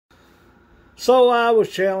So I was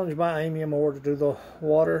challenged by Amy and Moore to do the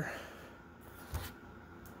water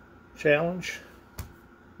challenge. A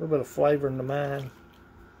little bit of flavor into mine.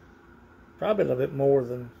 Probably a little bit more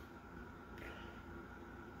than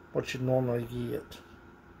what you'd normally get.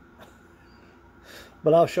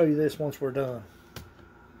 But I'll show you this once we're done.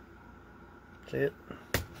 That's it.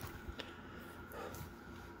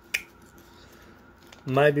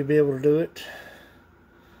 Maybe be able to do it.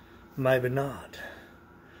 Maybe not.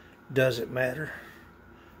 Does it matter?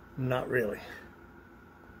 Not really.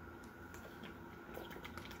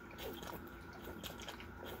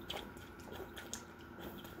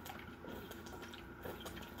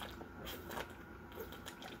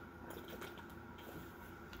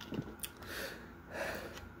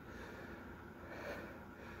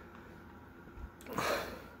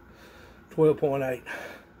 $12.8.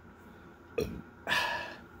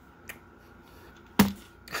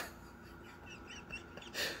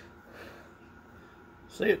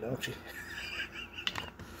 See it, don't you?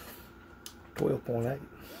 12.8.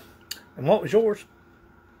 And what was yours?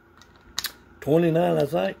 29, I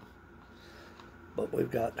think. But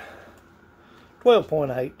we've got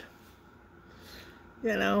 12.8.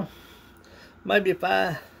 You know, maybe if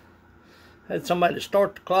I had somebody to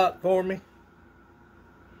start the clock for me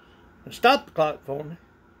and stop the clock for me,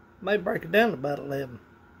 maybe break it down to about 11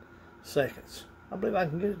 seconds. I believe I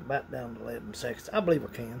can get it about down to 11 seconds. I believe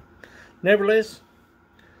I can. Nevertheless,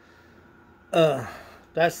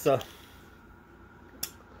 that's the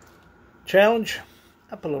challenge.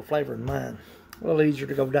 I put a little flavor in mine. A little easier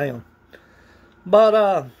to go down.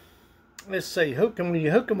 But let's see. Who can we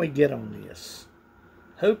get on this?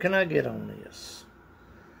 Who can I get on this?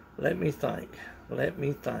 Let me think. Let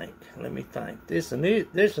me think. Let me think. This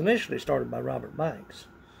initially started by Robert Banks.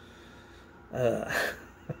 Let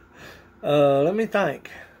me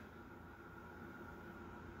think.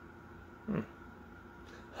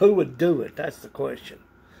 Who would do it? That's the question.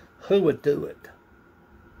 Who would do it?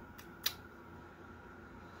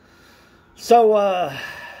 So, I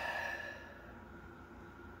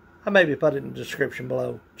maybe put it in the description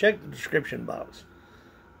below. Check the description box.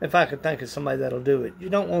 If I could think of somebody that'll do it. You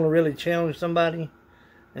don't want to really challenge somebody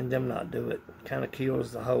and them not do it. Kind of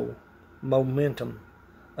kills the whole momentum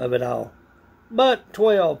of it all. But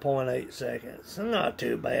 12.8 seconds. Not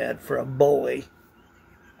too bad for a boy.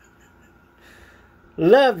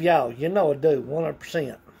 Love y'all. You know I do.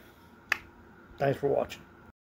 100%. Thanks for watching.